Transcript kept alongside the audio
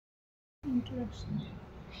Introduction.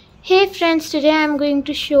 Hey friends, today I am going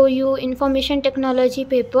to show you information technology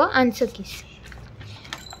paper answer keys.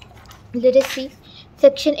 Let us see.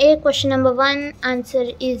 Section A, question number 1, answer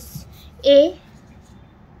is A.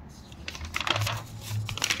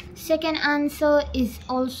 Second answer is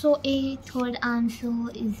also A. Third answer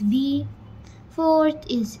is B. Fourth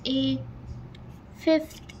is A.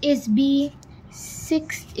 Fifth is B.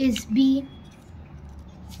 Sixth is B.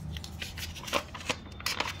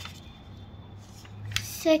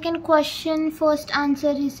 Second question, first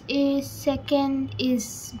answer is A, second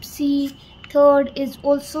is C, third is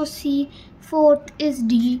also C, fourth is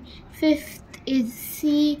D, fifth is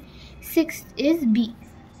C, sixth is B.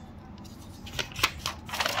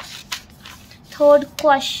 Third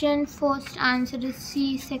question, first answer is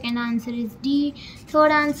C, second answer is D,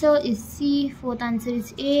 third answer is C, fourth answer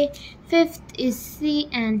is A, fifth is C,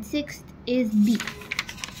 and sixth is B.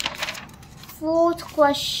 Fourth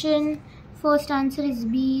question, first answer is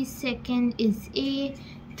B, second is A,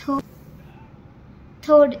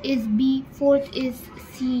 third is B, fourth is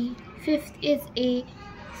C, fifth is A,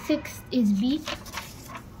 sixth is B.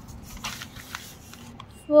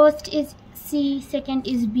 First is C, second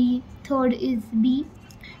is B, third is B,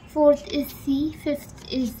 fourth is C,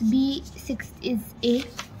 fifth is B, sixth is A.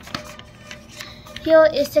 Here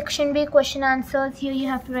is section B, question answers. Here you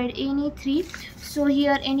have to write any three. So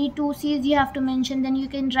here any two C's you have to mention, then you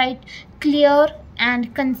can write clear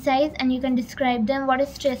and concise, and you can describe them. What is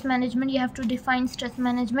stress management? You have to define stress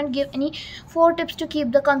management. Give any 4 tips to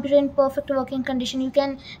keep the computer in perfect working condition. You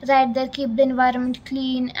can write there, keep the environment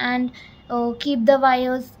clean and keep the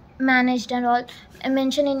wires managed and all.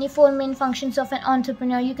 Mention any 4 main functions of an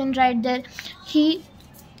entrepreneur. You can write there, he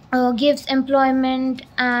gives employment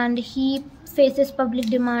and he faces public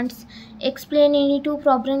demands. Explain any 2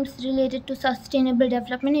 problems related to sustainable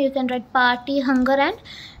development. You can write poverty, hunger, and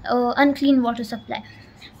unclean water supply.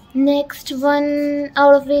 Next one,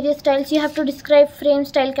 out of various styles, you have to describe frame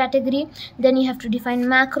style category. Then you have to define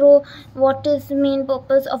macro. What is the main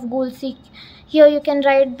purpose of goal seek? Here you can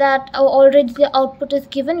write that already the output is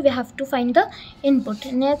given, we have to find the input.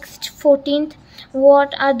 Next, 14th,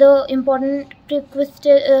 what are the important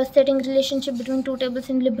prerequisites setting relationship between 2 tables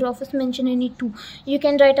in LibreOffice? Mention any 2. You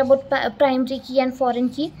can write about primary key and foreign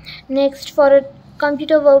key. Next, for a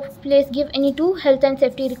computer workplace, give any 2 health and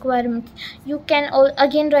safety requirements. You can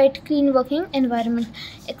again write clean working environment.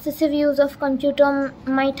 Excessive use of computer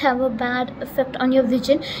might have a bad effect on your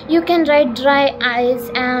vision. You can write dry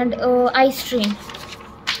eyes and eye strain.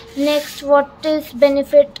 Next, what is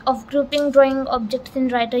benefit of grouping drawing objects in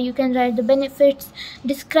writer? You can write the benefits.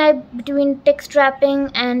 Describe between text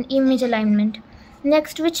wrapping and image alignment.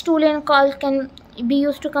 Next, which tool and call can be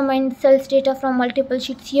used to combine the cells data from multiple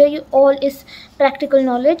sheets? Here all is practical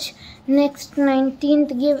knowledge. Next,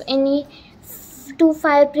 19th, give any 2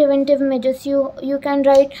 fire preventive measures. You can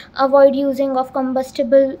write avoid using of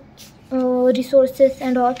combustible resources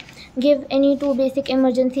and all. Give any 2 basic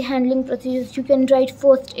emergency handling procedures. You can write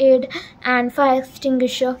first aid and fire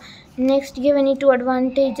extinguisher. Next, give any 2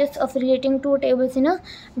 advantages of relating 2 tables in a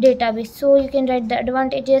database. So you can write the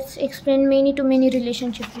advantages. Explain many to many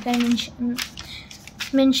relationships. You can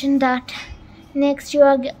mention that. Next,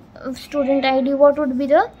 your student ID, what would be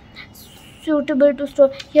the suitable to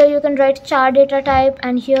store? Here you can write char data type,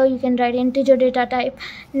 and here you can write integer data type.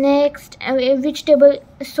 Next, which table?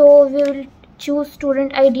 So we will choose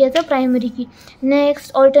student ID as a primary key.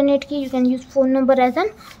 Next, alternate key, you can use phone number as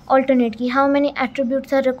an alternate key. How many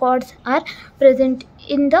attributes or records are present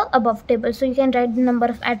in the above table? So you can write the number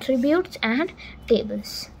of attributes and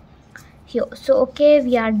tables here. So okay,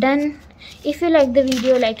 we are done. If you like the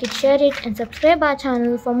video, like it, share it, and subscribe our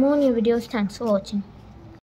channel for more new videos. Thanks for watching.